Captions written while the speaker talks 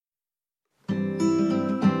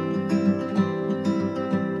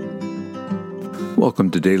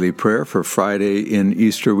Welcome to Daily Prayer for Friday in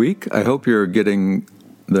Easter week. I hope you're getting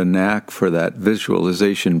the knack for that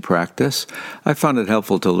visualization practice. I found it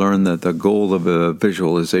helpful to learn that the goal of a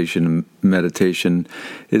visualization meditation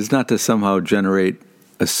is not to somehow generate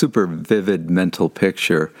a super vivid mental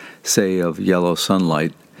picture, say, of yellow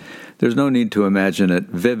sunlight. There's no need to imagine it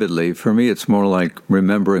vividly. For me, it's more like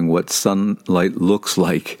remembering what sunlight looks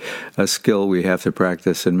like, a skill we have to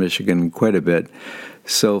practice in Michigan quite a bit.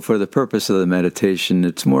 So for the purpose of the meditation,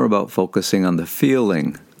 it's more about focusing on the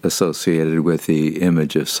feeling associated with the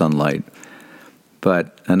image of sunlight.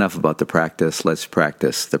 But enough about the practice. Let's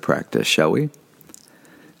practice the practice, shall we?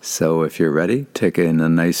 So if you're ready, take in a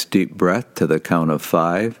nice deep breath to the count of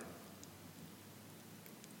 5.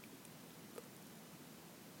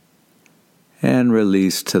 And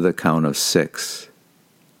release to the count of 6.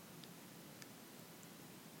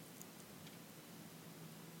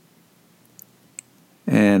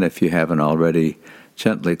 And if you haven't already,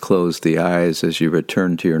 gently close the eyes as you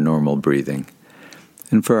return to your normal breathing.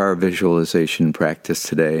 And for our visualization practice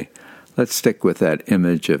today, let's stick with that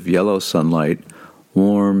image of yellow sunlight,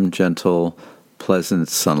 warm, gentle, pleasant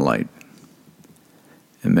sunlight.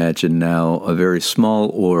 Imagine now a very small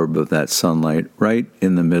orb of that sunlight right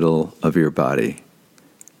in the middle of your body.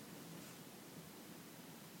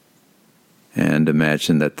 And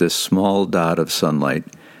imagine that this small dot of sunlight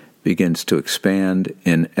begins to expand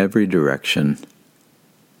in every direction.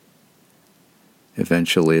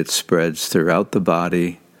 Eventually it spreads throughout the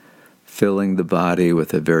body, filling the body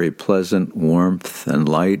with a very pleasant warmth and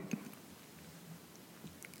light.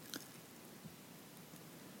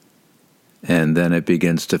 And then it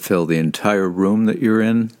begins to fill the entire room that you're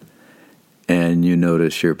in, and you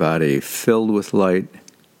notice your body filled with light,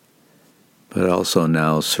 but also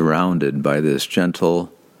now surrounded by this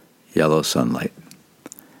gentle yellow sunlight.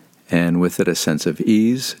 And with it a sense of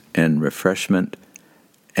ease and refreshment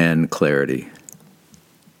and clarity.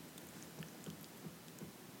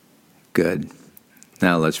 Good.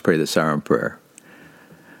 Now let's pray the Sarum prayer.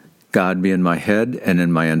 God be in my head and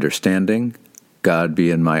in my understanding. God be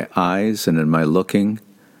in my eyes and in my looking.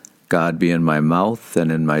 God be in my mouth and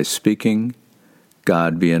in my speaking.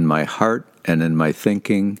 God be in my heart and in my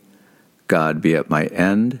thinking. God be at my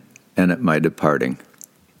end and at my departing.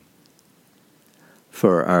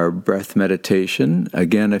 For our breath meditation,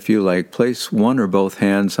 again, if you like, place one or both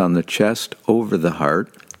hands on the chest over the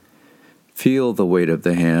heart. Feel the weight of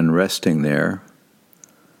the hand resting there.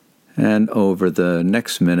 And over the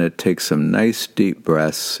next minute, take some nice deep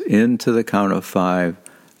breaths into the count of 5,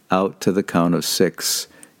 out to the count of 6,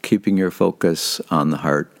 keeping your focus on the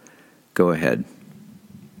heart. Go ahead.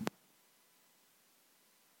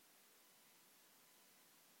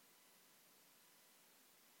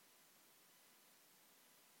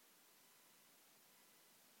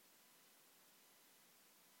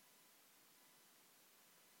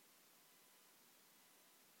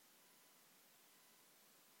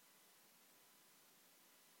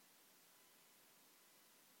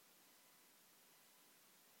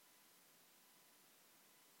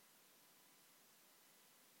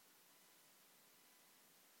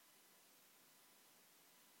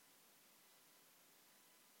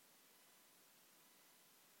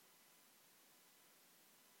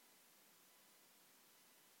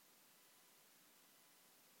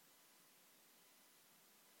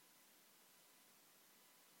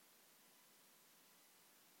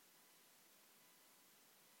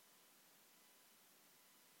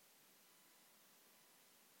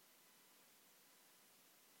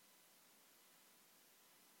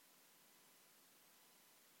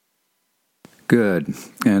 Good.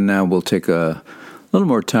 And now we'll take a little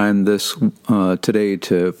more time today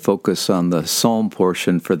to focus on the psalm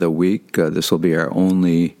portion for the week. This will be our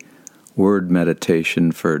only word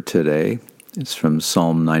meditation for today. It's from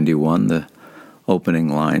Psalm 91, the opening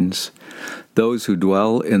lines. Those who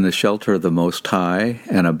dwell in the shelter of the Most High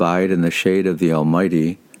and abide in the shade of the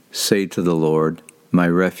Almighty say to the Lord, my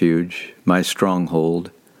refuge, my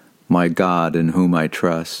stronghold, my God in whom I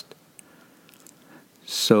trust.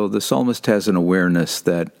 So the psalmist has an awareness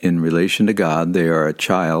that in relation to God, they are a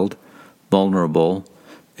child, vulnerable,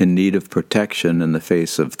 in need of protection in the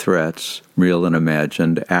face of threats, real and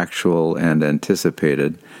imagined, actual and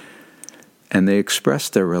anticipated. And they express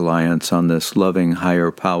their reliance on this loving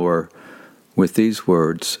higher power with these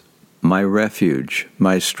words, my refuge,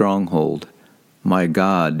 my stronghold, my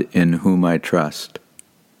God in whom I trust.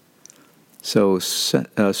 So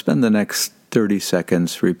spend the next 30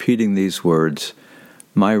 seconds repeating these words,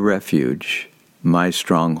 my refuge, my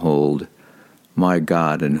stronghold, my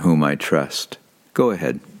God in whom I trust. Go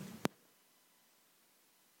ahead.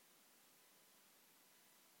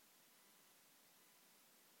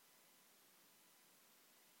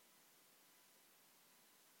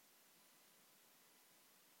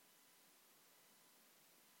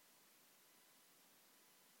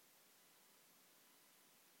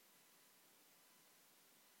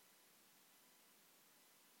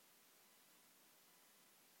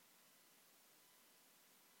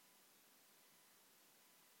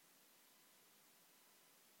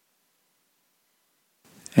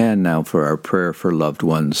 And now for our prayer for loved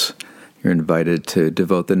ones. You're invited to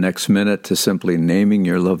devote the next minute to simply naming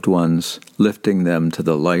your loved ones, lifting them to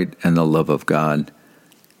the light and the love of God.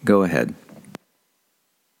 Go ahead.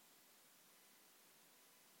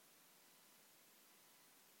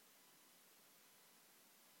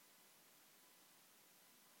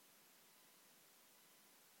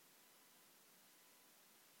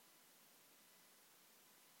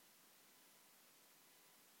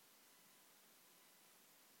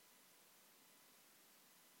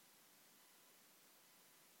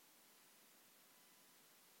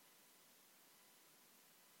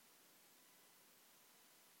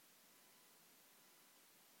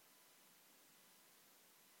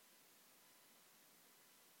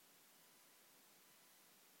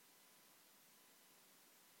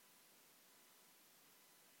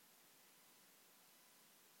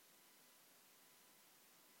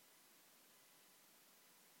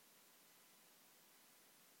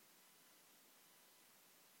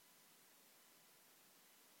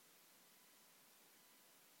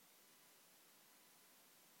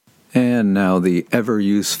 And now the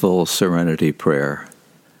ever-useful serenity prayer.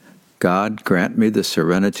 God, grant me the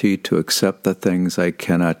serenity to accept the things I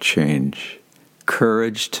cannot change,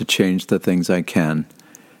 courage to change the things I can,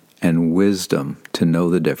 and wisdom to know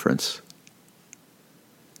the difference.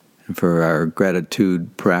 And for our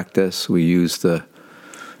gratitude practice, we use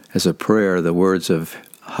as a prayer the words of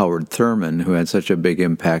Howard Thurman, who had such a big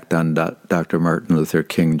impact on Dr. Martin Luther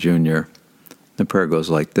King Jr. The prayer goes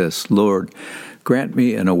like this: Lord, grant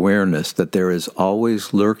me an awareness that there is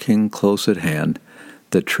always lurking close at hand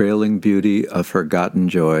the trailing beauty of forgotten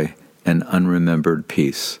joy and unremembered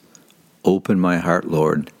peace. Open my heart,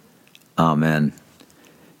 Lord. Amen.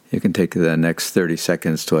 You can take the next 30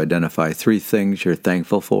 seconds to identify 3 things you're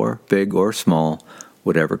thankful for, big or small,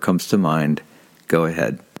 whatever comes to mind. Go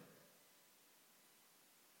ahead.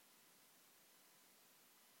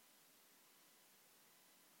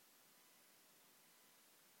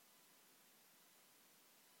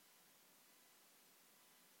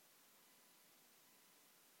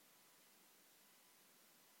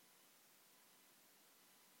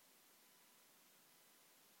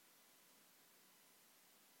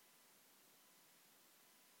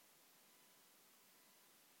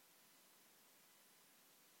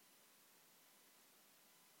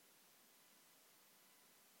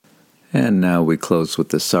 And now we close with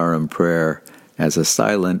the Sarum prayer as a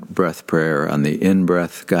silent breath prayer. On the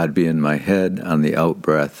in-breath, God be in my head. On the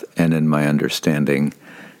out-breath, and in my understanding.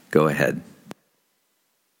 Go ahead.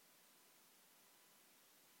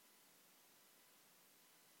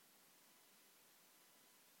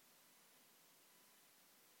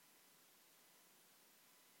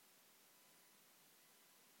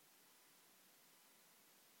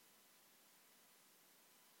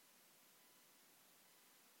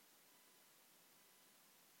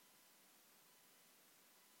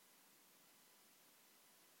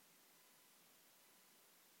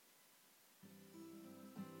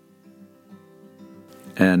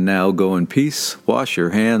 And now go in peace, wash your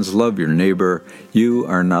hands, love your neighbor. You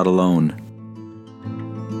are not alone.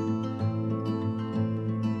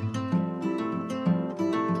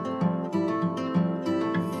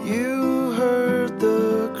 You heard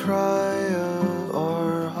the cry of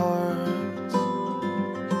our hearts,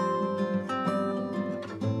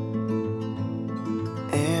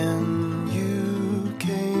 and you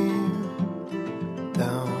came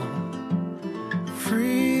down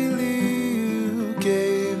freely. You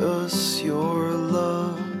gave us your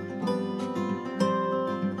love,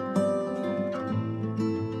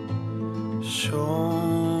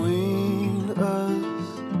 showing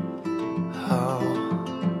us how.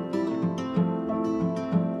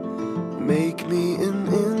 Make me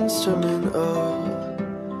an instrument of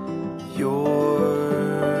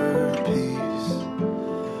your peace.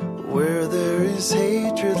 Where there is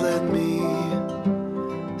hatred, let me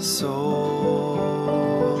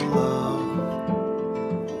sow love.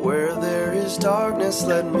 Where there is darkness,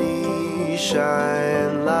 let me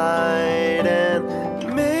shine light.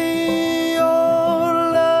 And may your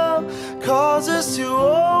love cause us to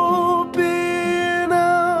open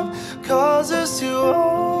up, cause us to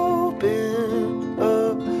open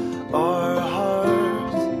up our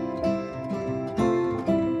hearts.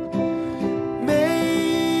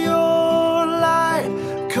 May your light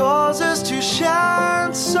cause us to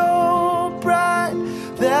shine so bright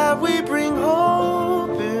that we bring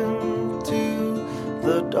hope into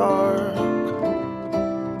the dark.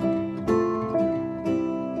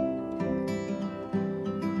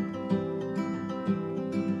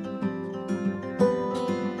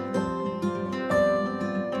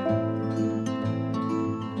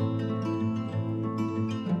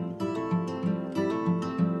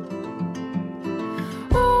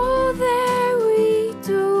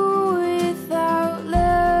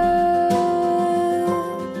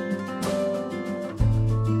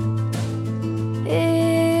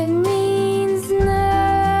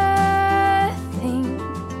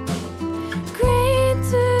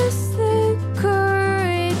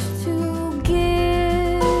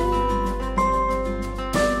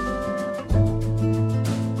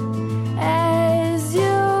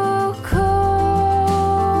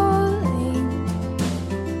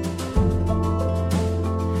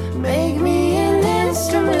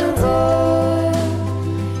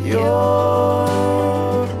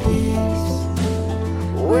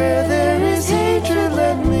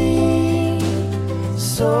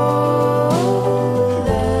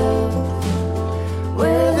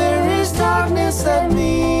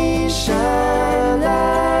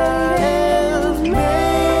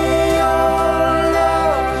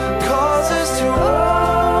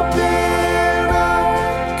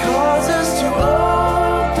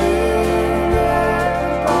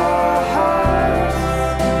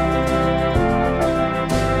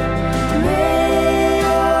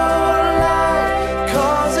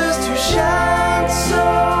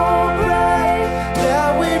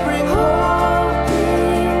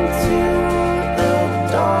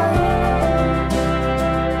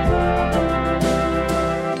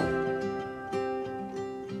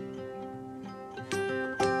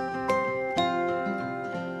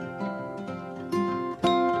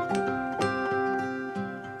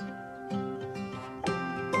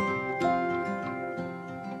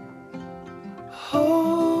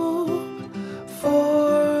 hope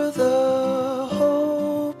for the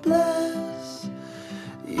hopeless.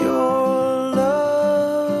 Your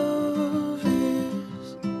love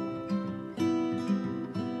is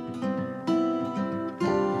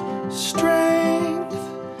strength.